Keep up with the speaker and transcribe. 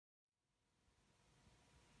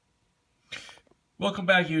Welcome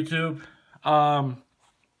back, YouTube.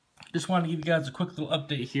 Just wanted to give you guys a quick little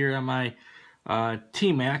update here on my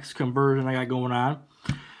T-maxx conversion I got going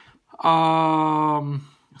on.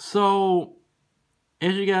 So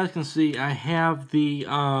as you guys can see, I have the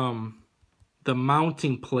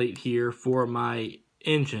mounting plate here for my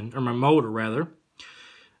engine, or my motor rather.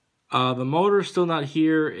 The motor is still not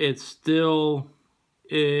here. It's still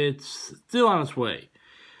on its way.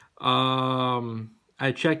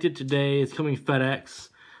 I checked it today. It's coming FedEx,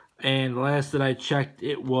 and last that I checked,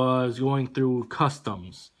 it was going through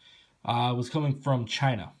customs. It was coming from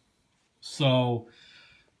China, so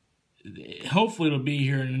hopefully it'll be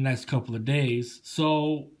here in the next couple of days.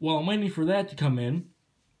 So while I'm waiting for that to come in,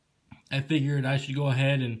 I figured I should go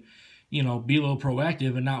ahead and, you know, be a little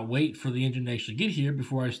proactive and not wait for the engine to actually get here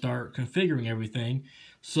before I start configuring everything.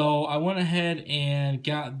 So I went ahead and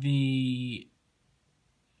got the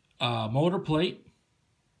motor plate,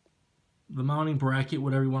 the mounting bracket,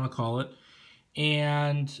 whatever you want to call it,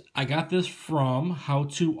 and I got this from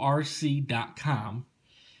howtorc.com.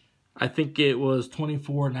 I think it was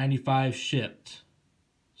 $24.95 shipped,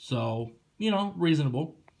 so you know,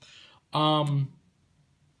 reasonable. I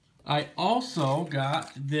also got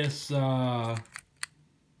this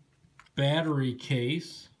battery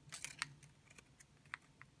case,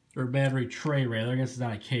 or battery tray rather. I guess it's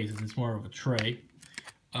not a case, it's more of a tray.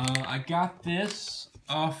 I got this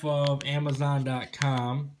off of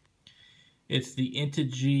Amazon.com. It's the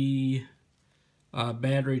Integy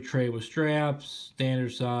battery tray with straps,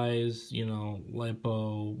 standard size, you know,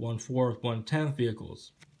 LiPo 1/4, 1/10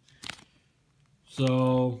 vehicles.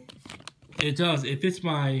 So it does. It fits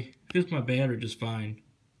my battery just fine.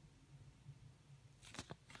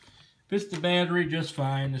 Fits the battery just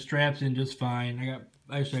fine. The straps in just fine.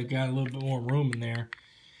 I got a little bit more room in there.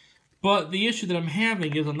 But the issue that I'm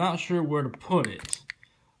having is I'm not sure where to put it.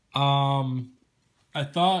 I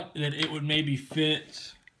thought that it would maybe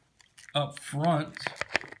fit up front,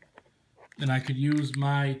 and I could use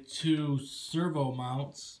my two servo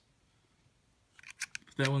mounts.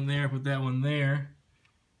 Put that one there, put that one there,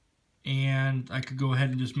 and I could go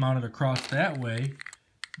ahead and just mount it across that way.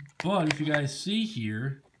 But if you guys see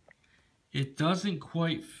here, it doesn't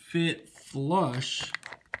quite fit flush.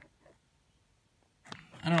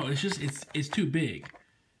 I don't know, it's too big.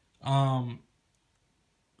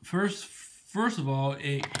 First of all,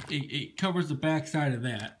 it covers the back side of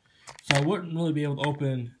that, so I wouldn't really be able to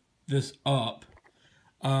open this up.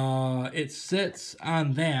 It sits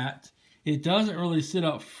on that. It doesn't really sit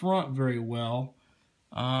up front very well.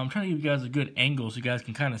 I'm trying to give you guys a good angle so you guys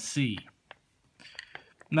can kind of see.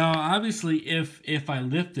 Now, obviously, if I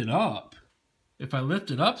lift it up,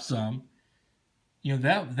 some, you know,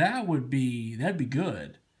 that'd be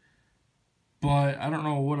good. But I don't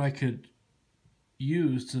know what I could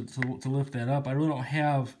use to lift that up. I really don't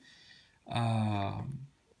have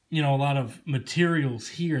you know, a lot of materials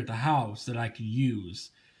here at the house that I could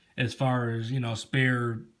use as far as, you know,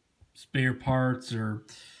 spare parts or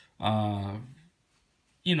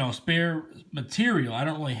you know, spare material. I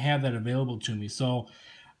don't really have that available to me, so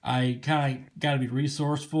I kind of got to be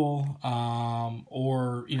resourceful,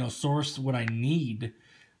 or, you know, source what I need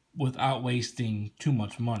without wasting too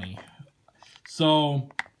much money.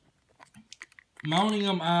 So mounting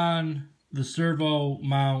them on the servo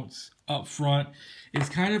mounts up front is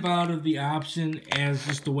kind of out of the option as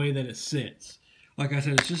just the way that it sits. Like I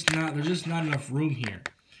said, there's just not enough room here.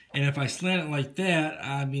 And if I slant it like that,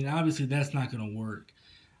 I mean, obviously that's not going to work.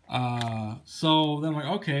 So then I'm like,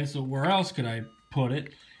 okay, so where else could I put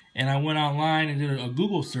it? And I went online and did a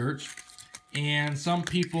Google search, and some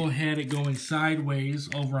people had it going sideways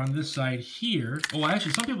over on this side here. Oh,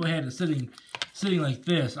 actually, some people had it sitting like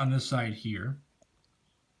this on this side here.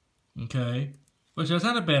 Okay, which that's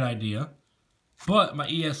not a bad idea. But my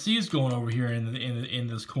ESC is going over here in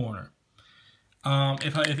this corner.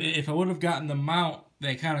 If I would have gotten the mount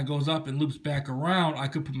that kind of goes up and loops back around, I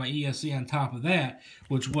could put my ESC on top of that,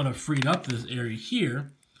 which would have freed up this area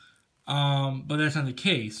here. But that's not the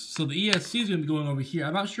case. So the ESC is going to be going over here.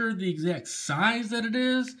 I'm not sure the exact size that it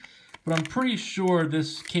is, but I'm pretty sure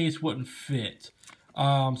this case wouldn't fit.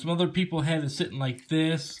 Some other people had it sitting like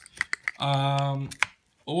this,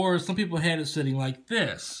 or some people had it sitting like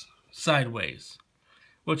this, sideways,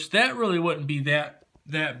 which that really wouldn't be that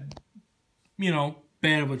you know,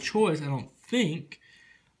 bad of a choice, I don't think.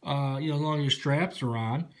 You know, as long as your straps are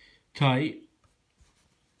on tight.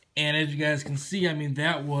 And as you guys can see, I mean,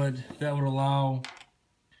 that would allow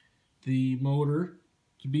the motor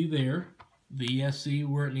to be there, the ESC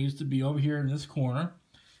where it needs to be over here in this corner,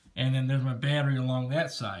 and then there's my battery along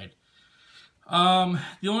that side.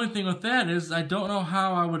 The only thing with that is I don't know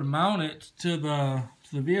how I would mount it to the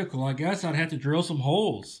vehicle. I guess I'd have to drill some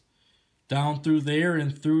holes down through there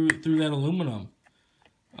and through that aluminum.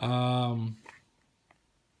 I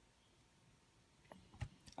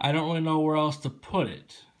don't really know where else to put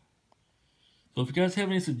it. So if you guys have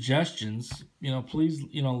any suggestions, please,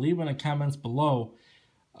 leave in the comments below.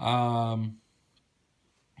 Not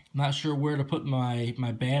sure where to put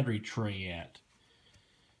my battery tray at,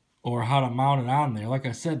 or how to mount it on there. Like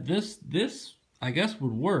I said, this I guess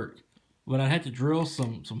would work, but I'd have to drill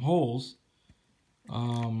some holes.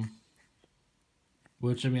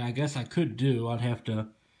 Which, I mean, I guess I could do. I'd have to,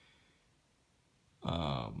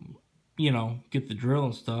 get the drill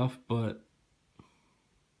and stuff. But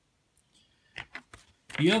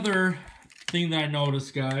the other thing that I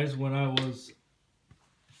noticed, guys, when I was,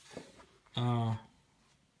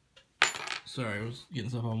 sorry, I was getting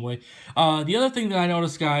stuff on the way. The other thing that I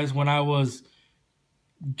noticed, guys, when I was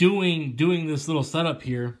doing this little setup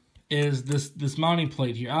here is this mounting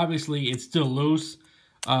plate here. Obviously, it's still loose.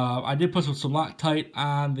 I did put some Loctite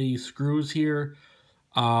on the screws here,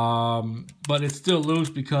 but it's still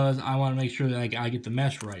loose because I want to make sure that I get the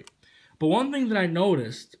mesh right. But one thing that I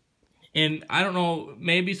noticed, and I don't know,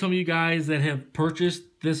 maybe some of you guys that have purchased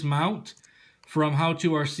this mount from How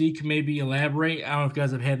To RC can maybe elaborate. I don't know if you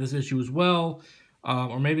guys have had this issue as well,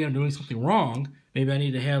 or maybe I'm doing something wrong. Maybe I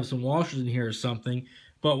need to have some washers in here or something.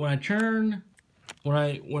 But when I turn,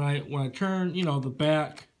 the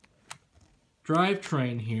back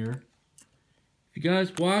drivetrain here, if you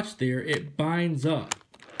guys watch there, it binds up.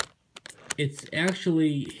 It's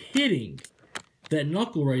actually hitting, that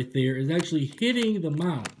knuckle right there is actually hitting the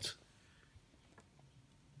mount.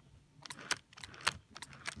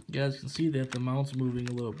 You guys can see that the mount's moving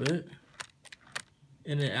a little bit.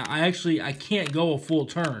 And I can't go a full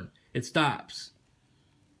turn. It stops.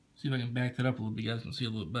 See if I can back that up a little bit. You guys can see a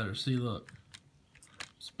little better. See, look.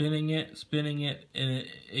 Spinning it, and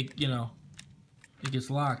it gets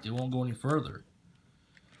locked. It won't go any further.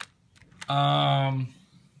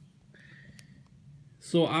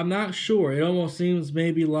 So I'm not sure. It almost seems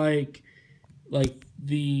maybe like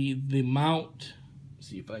the mount. Let's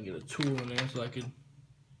see if I can get a tool in there so I can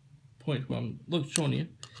point what I'm showing you.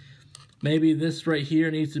 Maybe this right here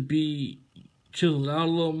needs to be chiseled out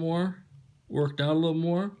a little more, worked out a little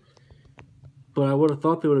more. But I would have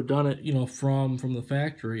thought they would have done it, from the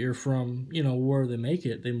factory, or from, where they make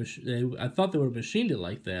it. I thought they would have machined it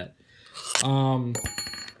like that.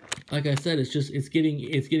 Like I said, it's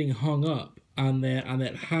getting hung up on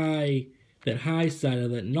that high side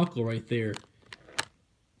of that knuckle right there.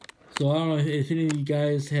 So I don't know if any of you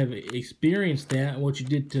guys have experienced that and what you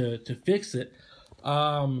did to fix it.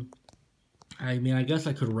 I mean, I guess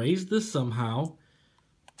I could raise this somehow,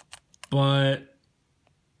 but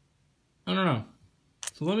I don't know.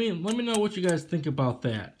 So let me know what you guys think about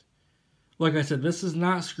that. Like I said, this is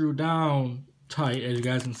not screwed down tight, as you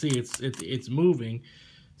guys can see. It's moving,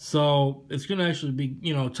 so it's gonna actually be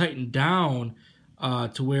tightened down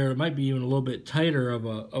to where it might be even a little bit tighter of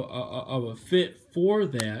a fit for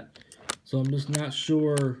that. So I'm just not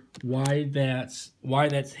sure why that's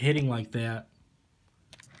hitting like that.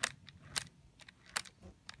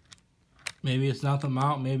 Maybe it's not the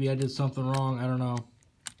mount. Maybe I did something wrong. I don't know.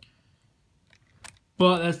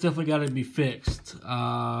 But that's definitely got to be fixed.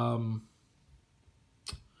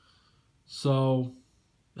 So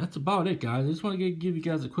that's about it, guys. I just want to give you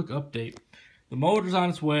guys a quick update. The motor's on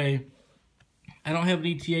its way. I don't have an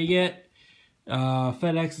ETA yet.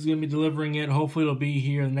 FedEx is going to be delivering it. Hopefully it'll be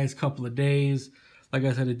here in the next couple of days. Like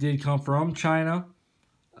I said, it did come from China.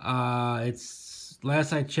 It's,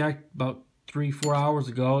 last I checked, about 3-4 hours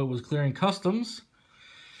ago, it was clearing customs.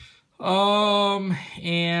 And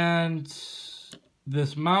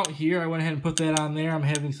this mount here, I went ahead and put that on there. I'm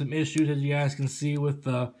having some issues, as you guys can see, with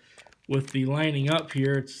the lining up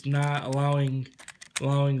here. It's not allowing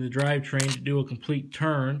the drivetrain to do a complete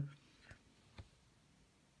turn.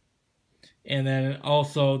 And then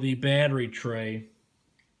also the battery tray,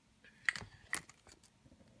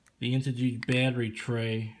 the Integy battery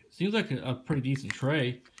tray. Seems like a pretty decent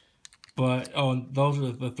tray, but and those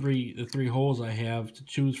are the three holes I have to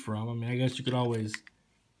choose from. I mean, I guess you could always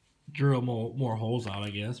drill more holes out, I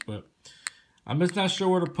guess, but I'm just not sure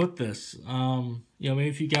where to put this. Maybe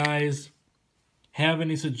if you guys have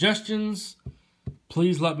any suggestions,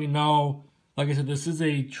 please let me know. Like I said, this is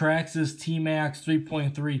a Traxxas T-maxx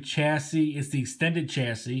 3.3 chassis. It's the extended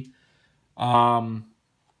chassis. And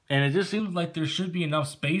it just seems like there should be enough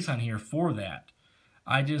space on here for that.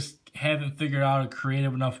 I just haven't figured out a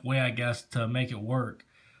creative enough way, I guess, to make it work.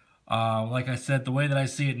 Like I said, the way that I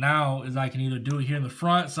see it now is I can either do it here in the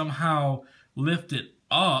front, somehow lift it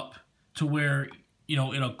up to where, you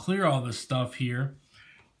know, it'll clear all this stuff here,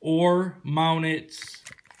 or mount it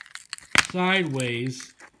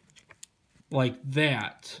sideways like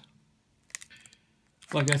that.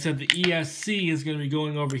 Like I said, the ESC is going to be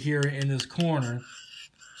going over here in this corner.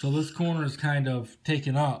 So this corner is kind of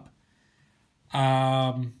taken up.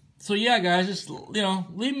 So yeah, guys, just, you know,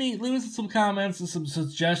 leave me some comments and some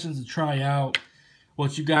suggestions to try out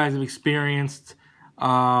what you guys have experienced,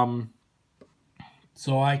 so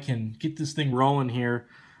I can get this thing rolling here.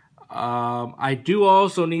 I do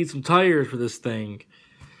also need some tires for this thing.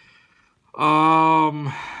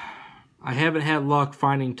 I haven't had luck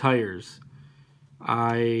finding tires.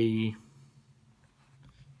 I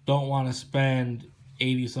don't want to spend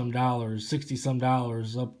 $80-some, $60-some,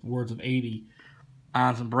 upwards of $80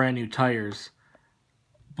 on some brand new tires.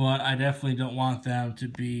 But I definitely don't want them to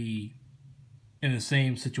be in the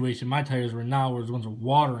same situation my tires were now, where there's ones with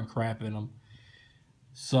water and crap in them.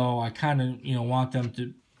 So I kind of, you know, want them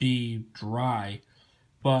to be dry.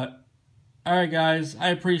 But alright, guys, I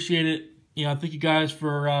appreciate it. You know, thank you guys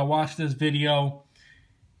for watching this video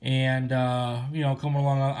and you know, coming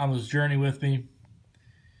along on this journey with me.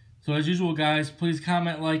 So as usual, guys, please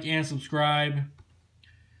comment, like, and subscribe.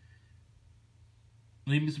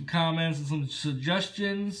 Leave me some comments and some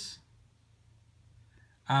suggestions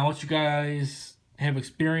on what you guys have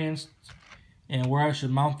experienced and where I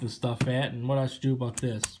should mount this stuff at and what I should do about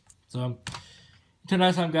this. So until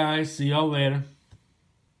next time, guys, see y'all later.